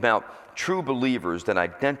talking about true believers that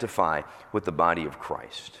identify with the body of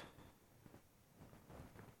Christ.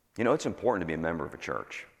 You know, it's important to be a member of a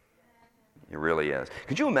church. It really is.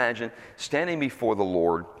 Could you imagine standing before the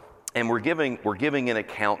Lord, and we're giving an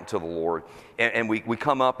account to the Lord, and we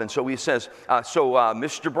come up, and so he says,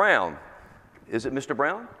 Mr. Brown, is it Mr.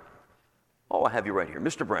 Brown? Oh, I have you right here,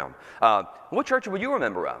 Mr. Brown. What church were you a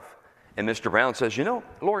member of? And Mr. Brown says, you know,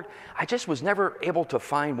 Lord, I just was never able to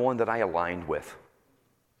find one that I aligned with.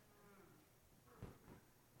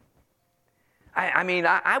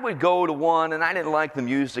 I would go to one, and I didn't like the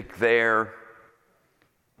music there.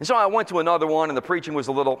 And so I went to another one, and the preaching was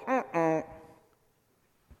a little,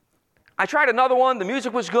 I tried another one, the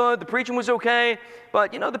music was good, the preaching was okay,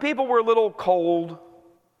 but, you know, the people were a little cold.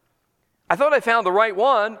 I thought I found the right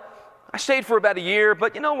one. I stayed for about a year,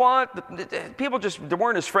 but you know what? The people they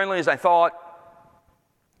weren't as friendly as I thought.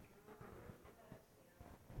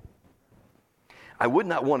 I would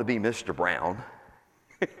not want to be Mr. Brown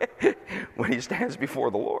when he stands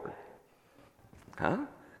before the Lord. Huh?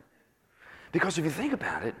 Because if you think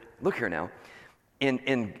about it, look here now,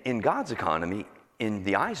 in God's economy, in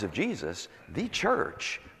the eyes of Jesus, the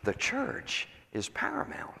church is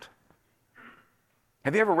paramount.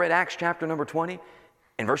 Have you ever read Acts chapter number 20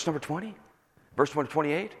 and verse number 20? Verse number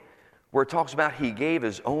 28? Where it talks about he gave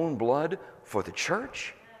his own blood for the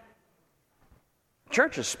church?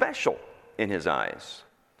 Church is special in his eyes.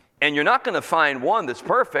 And you're not going to find one that's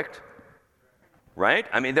perfect, right?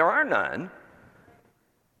 There are none.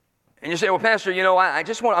 And you say, well, Pastor, you know,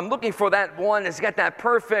 I'm looking for that one that's got that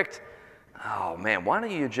perfect. Oh, man, why don't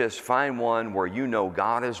you just find one where you know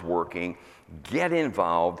God is working, get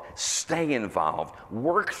involved, stay involved,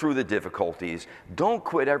 work through the difficulties. Don't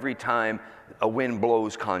quit every time a wind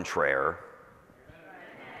blows contraire.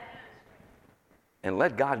 And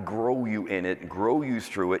let God grow you in it, grow you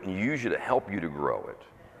through it, and use you to help you to grow it.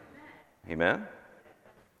 Amen?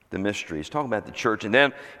 The mystery. He's talking about the church. And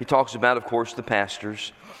then he talks about, of course, the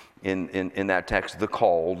pastors in that text, the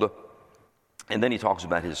called. And then he talks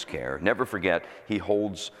about his care. Never forget, he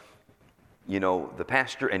holds, you know, the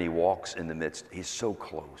pastor, and he walks in the midst. He's so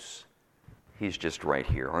close. He's just right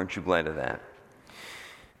here. Aren't you glad of that?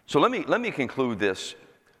 So let me conclude this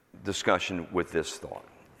discussion with this thought.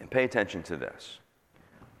 And pay attention to this.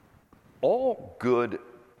 All good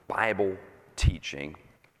Bible teaching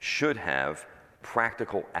should have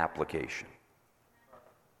practical application.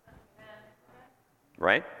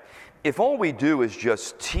 Right? If all we do is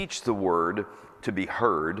just teach the word to be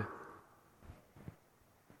heard,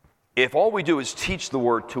 if all we do is teach the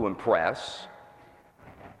Word to impress,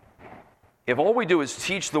 if all we do is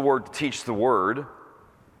teach the Word to teach the Word,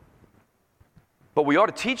 but we ought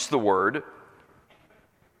to teach the Word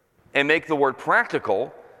and make the Word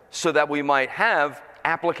practical so that we might have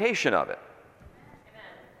application of it.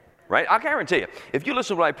 Right? I guarantee you, if you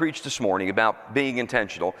listen to what I preached this morning about being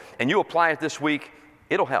intentional and you apply it this week,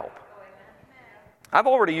 it'll help. I've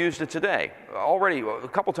already used it today. Already, a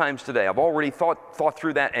couple times today. I've already thought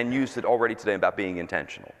through that and used it already today about being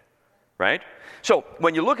intentional. Right? So,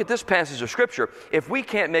 when you look at this passage of Scripture, if we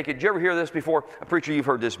can't make it, did you ever hear this before? A preacher, you've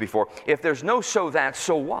heard this before. If there's no so that,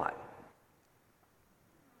 so what?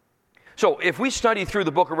 So if we study through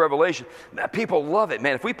the book of Revelation, people love it,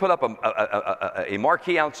 man. If we put up a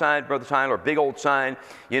marquee outside, Brother Tyler, a big old sign,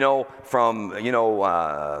 from,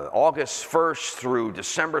 August 1st through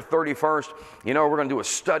December 31st, we're going to do a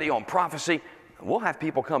study on prophecy. We'll have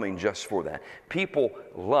people coming just for that. People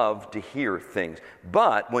love to hear things.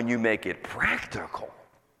 But when you make it practical,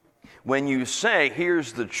 when you say,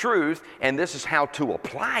 here's the truth, and this is how to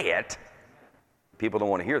apply it, people don't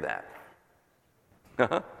want to hear that.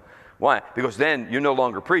 Why? Because then you're no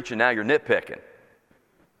longer preaching, now you're nitpicking.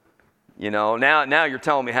 Now you're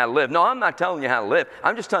telling me how to live. No, I'm not telling you how to live.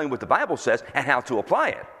 I'm just telling you what the Bible says and how to apply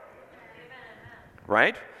it.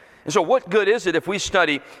 Right? And so what good is it if we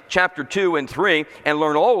study chapter 2 and 3 and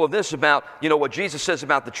learn all of this about, what Jesus says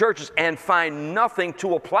about the churches and find nothing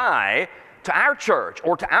to apply to our church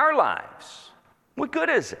or to our lives? What good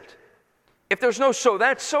is it? If there's no so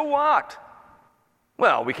that, so what?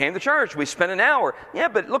 Well, we came to church. We spent an hour. Yeah,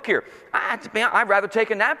 but look here. I'd rather take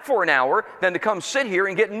a nap for an hour than to come sit here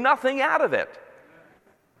and get nothing out of it.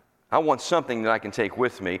 I want something that I can take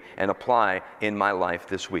with me and apply in my life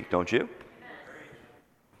this week, don't you?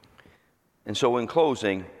 And so in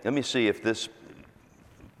closing, let me see if this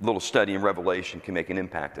little study in Revelation can make an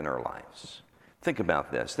impact in our lives. Think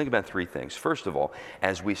about this. Think about three things. First of all,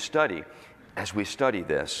 as we study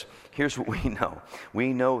this, here's what we know.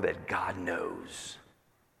 We know that God knows.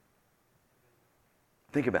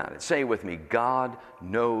 Think about it. Say it with me. God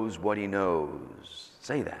knows what He knows.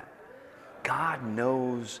 Say that. God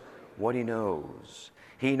knows what He knows.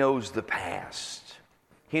 He knows the past.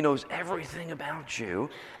 He knows everything about you.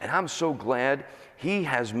 And I'm so glad He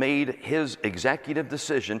has made His executive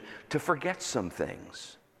decision to forget some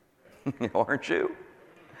things. Aren't you?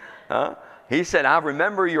 Huh? He said, I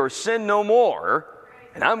remember your sin no more,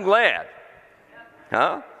 and I'm glad.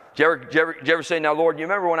 Huh? Did you ever say, now, Lord, you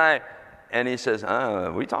remember when I... And He says, what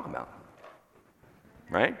are you talking about?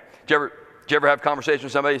 Right? Did you ever have conversation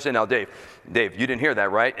with somebody? You say, now, Dave, you didn't hear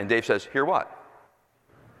that, right? And Dave says, hear what?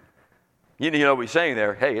 You know what he's saying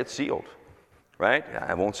there? Hey, it's sealed. Right?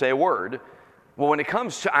 I won't say a word. Well, when it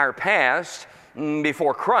comes to our past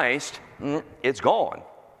before Christ, it's gone.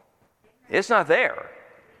 It's not there.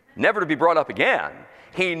 Never to be brought up again.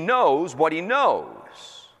 He knows what He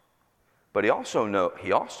knows. But He also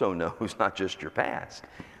knows not just your past.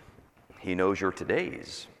 He knows your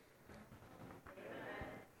todays.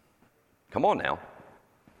 Come on now.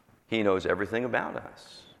 He knows everything about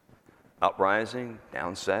us. Uprising,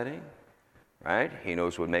 downsetting, right? He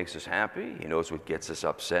knows what makes us happy. He knows what gets us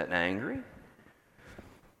upset and angry.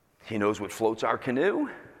 He knows what floats our canoe.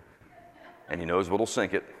 And He knows what'll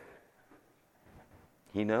sink it.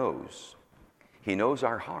 He knows. He knows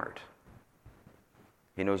our heart.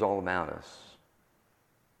 He knows all about us.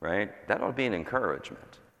 Right? That ought to be an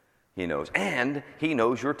encouragement. He knows. And He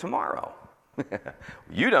knows your tomorrow.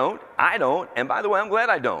 You don't. I don't. And by the way, I'm glad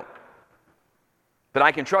I don't. But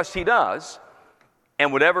I can trust He does.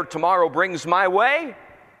 And whatever tomorrow brings my way,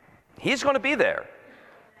 He's going to be there.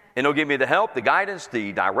 And He'll give me the help, the guidance,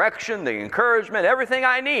 the direction, the encouragement, everything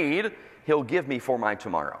I need, He'll give me for my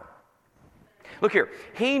tomorrow. Look here.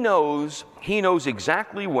 He knows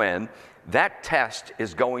exactly when that test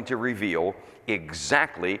is going to reveal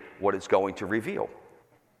exactly what it's going to reveal.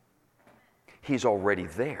 He's already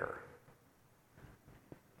there.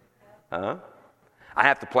 I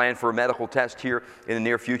have to plan for a medical test here in the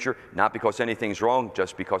near future, not because anything's wrong,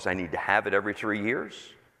 just because I need to have it every 3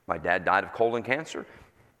 years. My dad died of colon cancer.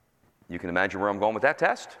 You can imagine where I'm going with that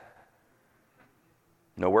test.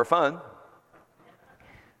 Nowhere fun.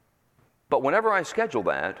 But whenever I schedule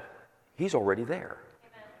that, He's already there.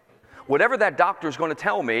 Whatever that doctor's going to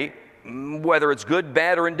tell me, whether it's good,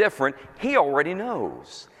 bad, or indifferent, He already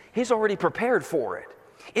knows. He's already prepared for it.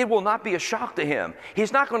 It will not be a shock to Him.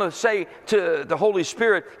 He's not going to say to the Holy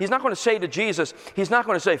Spirit, He's not going to say to Jesus, He's not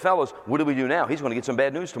going to say, fellas, what do we do now? He's going to get some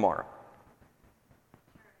bad news tomorrow.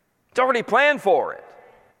 It's already planned for it.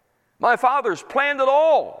 My Father's planned it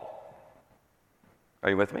all. Are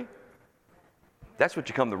you with me? That's what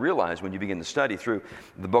you come to realize when you begin to study through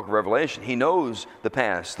the book of Revelation. He knows the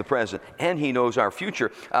past, the present, and he knows our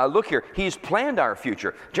future. Look here, he's planned our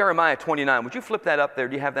future. Jeremiah 29, would you flip that up there?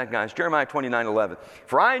 Do you have that, guys? Jeremiah 29:11.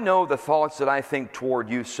 For I know the thoughts that I think toward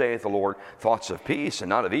you, saith the Lord, thoughts of peace and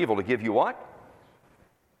not of evil, to give you what?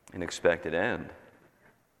 An expected end.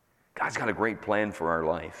 God's got a great plan for our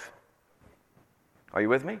life. Are you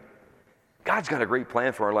with me? God's got a great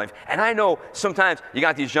plan for our life. And I know sometimes you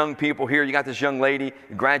got these young people here. You got this young lady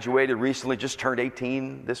who graduated recently, just turned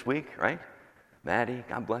 18 this week, right? Maddie,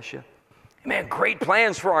 God bless you. Man, great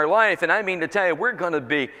plans for our life. And I mean to tell you, we're going to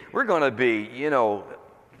be,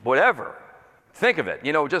 whatever. Think of it,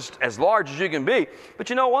 just as large as you can be. But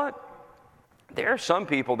you know what? There are some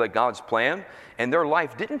people that God's planned, and their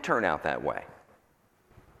life didn't turn out that way.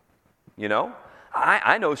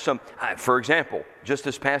 I know some, for example, just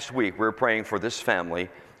this past week, we were praying for this family.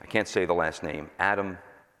 I can't say the last name.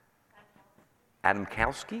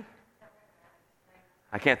 Adamkowski?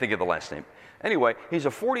 I can't think of the last name. Anyway, he's a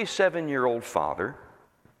 47-year-old father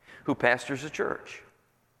who pastors a church.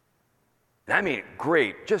 I mean,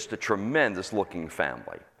 great, just a tremendous-looking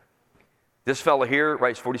family. This fella here, right,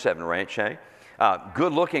 he's 47, right, Shay?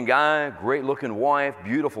 Good-looking guy, great-looking wife,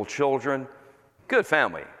 beautiful children. Good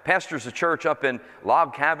family. Pastors a church up in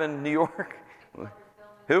Log Cabin, New York.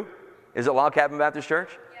 Who? Is it Log Cabin Baptist Church?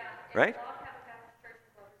 Yeah. Right?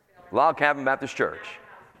 Log Cabin Baptist Church.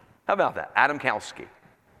 How about that? Adamkowski.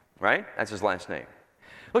 Right? That's his last name.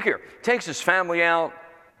 Look here. Takes his family out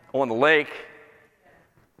on the lake.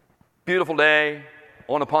 Beautiful day.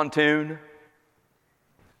 On a pontoon.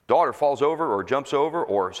 Daughter falls over or jumps over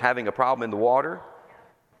or is having a problem in the water.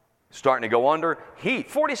 Starting to go under. He,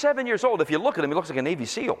 47 years old, if you look at him, he looks like a Navy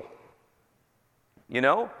SEAL.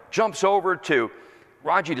 Jumps over to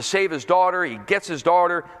Raji to save his daughter. He gets his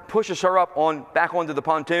daughter, pushes her up back onto the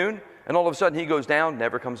pontoon, and all of a sudden he goes down,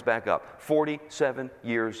 never comes back up. 47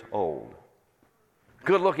 years old.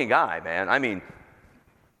 Good-looking guy, man. I mean,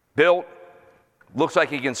 built, looks like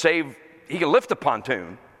he can lift a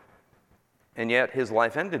pontoon, and yet his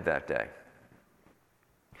life ended that day.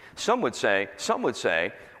 Some would say,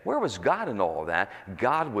 where was God in all of that?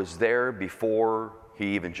 God was there before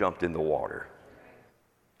he even jumped in the water.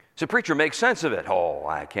 So, preacher, make sense of it. Oh,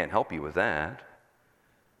 I can't help you with that.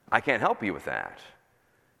 I can't help you with that.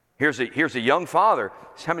 Here's a young father.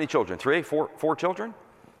 How many children? 3, 4 children?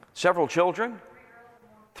 Several children?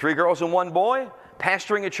 3 girls and 1 boy?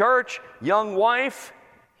 Pastoring a church? Young wife?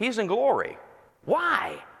 He's in glory.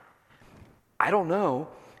 Why? I don't know.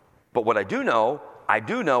 But what I do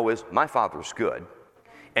know is my Father's good.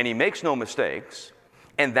 And he makes no mistakes,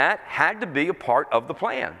 and that had to be a part of the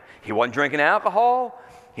plan. He wasn't drinking alcohol,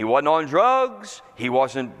 he wasn't on drugs, he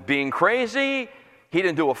wasn't being crazy, he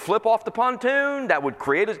didn't do a flip off the pontoon that would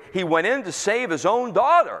he went in to save his own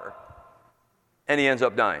daughter, and he ends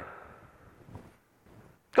up dying.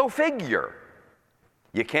 Go figure.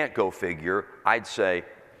 You can't go figure. I'd say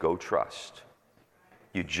go trust.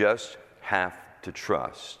 You just have to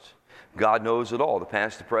trust. God knows it all, the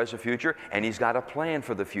past, the present, future, and he's got a plan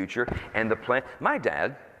for the future. And the plan, my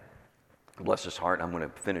dad, bless his heart, I'm going to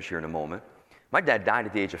finish here in a moment. My dad died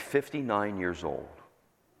at the age of 59 years old.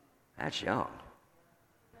 That's young.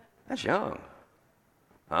 That's young.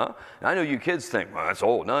 Huh? I know you kids think, well, that's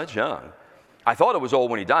old. No, it's young. I thought it was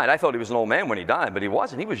old when he died. I thought he was an old man when he died, but he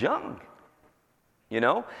wasn't. He was young.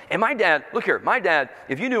 And my dad, look here,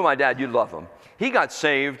 if you knew my dad, you'd love him. He got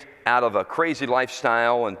saved out of a crazy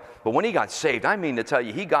lifestyle, but when he got saved, I mean to tell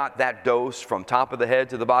you, he got that dose from top of the head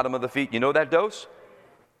to the bottom of the feet. You know that dose?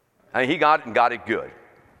 I mean, he got it and got it good.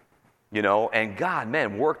 And God,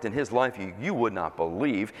 man, worked in his life you would not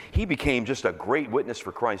believe. He became just a great witness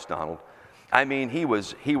for Christ, Donald. I mean,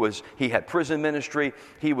 he had prison ministry.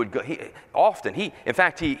 He would go, in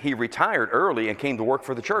fact, he retired early and came to work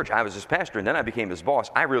for the church. I was his pastor, and then I became his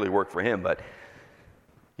boss. I really worked for him, but,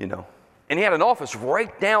 And he had an office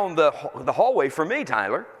right down the hallway from me,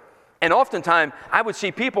 Tyler. And oftentimes, I would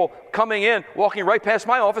see people coming in, walking right past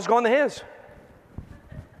my office, going to his.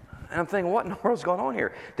 And I'm thinking, what in the world's going on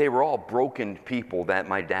here? They were all broken people that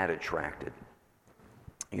my dad attracted.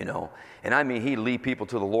 And I mean, he'd lead people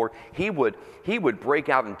to the Lord. He would break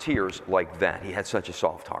out in tears like that. He had such a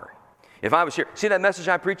soft heart. If I was here, see that message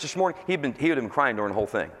I preached this morning? He would have been crying during the whole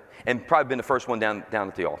thing, and probably been the first one down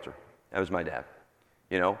at the altar. That was my dad.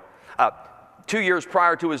 2 years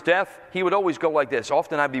prior to his death, he would always go like this.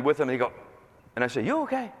 Often I'd be with him, and he'd go, and I'd say, "You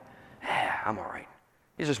okay?" "Yeah, I'm all right."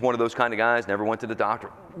 He's just one of those kind of guys, never went to the doctor.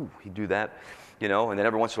 Ooh, he'd do that, and then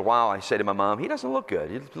every once in a while I say to my mom, he doesn't look good.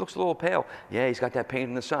 He looks a little pale. Yeah, he's got that pain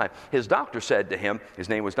in the side. His doctor said to him, his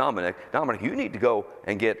name was Dominic, you need to go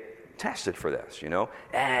and get tested for this,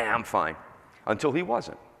 I'm fine. Until he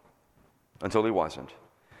wasn't.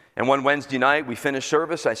 And one Wednesday night, we finished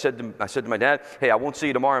service. I said to my dad, hey, I won't see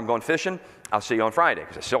you tomorrow. I'm going fishing. I'll see you on Friday,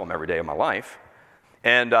 because I saw him every day of my life.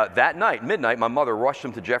 And that night, midnight, my mother rushed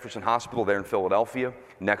him to Jefferson Hospital there in Philadelphia.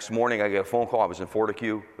 Next morning, I get a phone call. I was in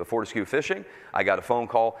Fortescue fishing. I got a phone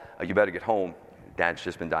call. You better get home. Dad's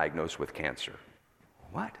just been diagnosed with cancer.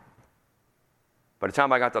 What? By the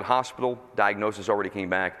time I got to the hospital, diagnosis already came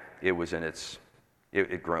back. It was in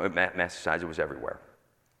it grew, it metastasized. It was everywhere.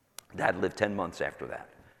 Dad lived 10 months after that.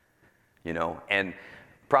 And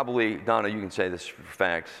probably, Donna, you can say this for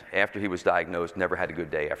fact, after he was diagnosed, never had a good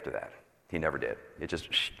day after that. He never did. It just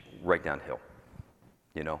right downhill,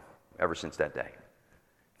 ever since that day.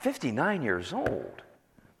 59 years old,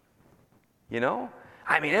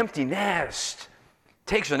 empty nest,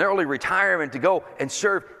 takes an early retirement to go and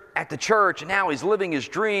serve at the church, and now he's living his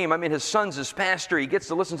dream. His son's his pastor. He gets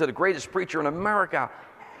to listen to the greatest preacher in America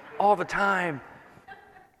all the time.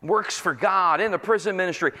 Works for God in the prison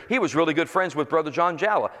ministry. He was really good friends with Brother John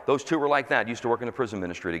Jalla. Those two were like that, used to work in the prison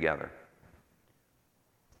ministry together.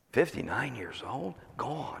 59 years old,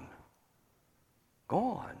 gone.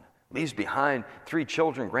 Leaves behind 3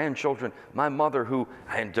 children, grandchildren. My mother, who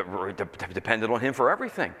depended on him for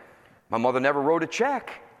everything. My mother never wrote a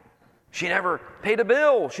check. She never paid a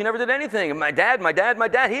bill. She never did anything. And my dad,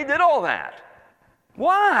 he did all that.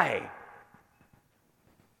 Why?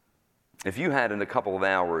 If you had in a couple of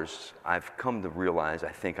hours, I've come to realize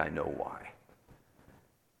I think I know why.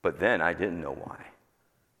 But then I didn't know why.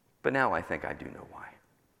 But now I think I do know why.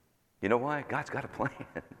 You know why? God's got a plan,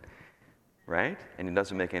 right? And he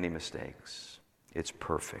doesn't make any mistakes. It's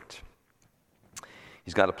perfect.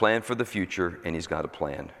 He's got a plan for the future, and he's got a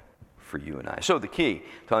plan for you and I. So the key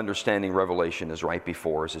to understanding Revelation is right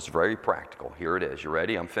before us. It's very practical. Here it is. You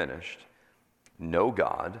ready? I'm finished. Know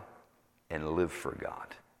God and live for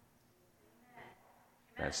God.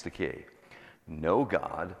 That's the key. Know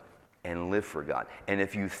God and live for God. And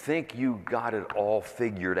if you think you got it all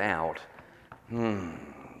figured out,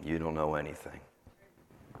 you don't know anything.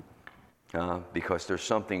 Because there's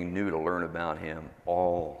something new to learn about him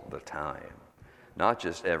all the time. Not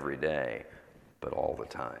just every day, but all the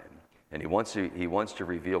time. And he wants to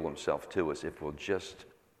reveal himself to us if we'll just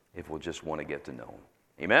want to get to know him.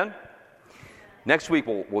 Amen? Next week,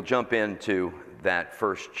 we'll jump into that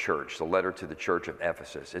first church, the letter to the church of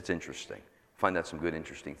Ephesus. It's interesting. Find out some good,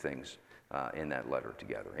 interesting things in that letter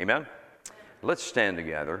together. Amen? Let's stand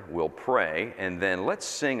together. We'll pray, and then let's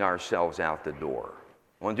sing ourselves out the door.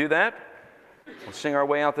 Want to do that? We'll sing our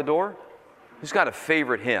way out the door? Who's got a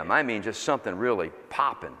favorite hymn? Just something really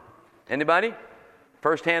popping. Anybody?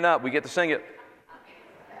 First hand up. We get to sing it.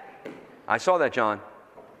 I saw that, John.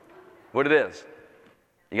 What it is?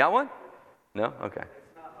 You got one? No? Okay.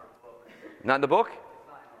 Not in the book?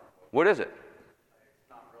 What is it?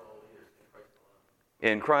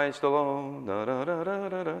 In Christ alone. Da, da, da, da,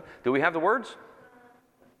 da, da. Do we have the words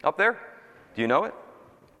up there? Do you know it?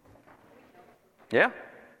 Yeah?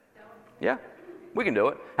 Yeah? We can do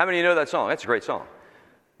it. How many of you know that song? That's a great song.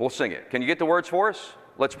 We'll sing it. Can you get the words for us?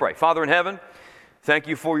 Let's pray. Father in heaven, thank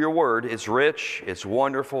you for your word. It's rich, it's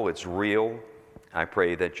wonderful, it's real. I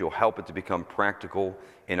pray that you'll help it to become practical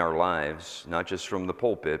in our lives, not just from the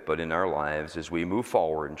pulpit, but in our lives as we move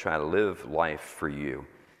forward and try to live life for you.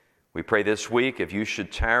 We pray this week, if you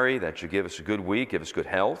should tarry, that you give us a good week, give us good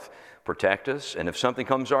health, protect us, and if something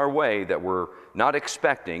comes our way that we're not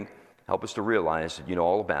expecting, help us to realize that you know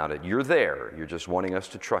all about it. You're there. You're just wanting us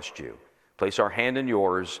to trust you. Place our hand in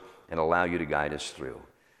yours and allow you to guide us through.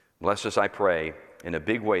 Bless us, I pray, in a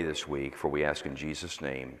big way this week, for we ask in Jesus'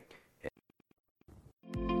 name.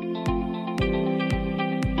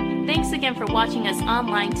 Thanks again for watching us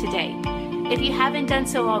online today. If you haven't done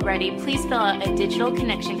so already, please fill out a digital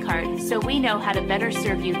connection card so we know how to better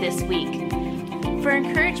serve you this week. For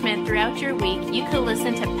encouragement throughout your week, you can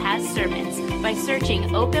listen to past sermons by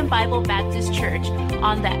searching Open Bible Baptist Church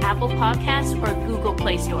on the Apple Podcast or Google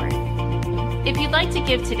Play Store. If you'd like to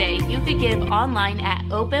give today, you could give online at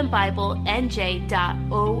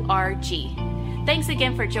openbiblenj.org. Thanks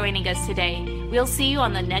again for joining us today. We'll see you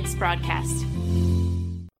on the next broadcast.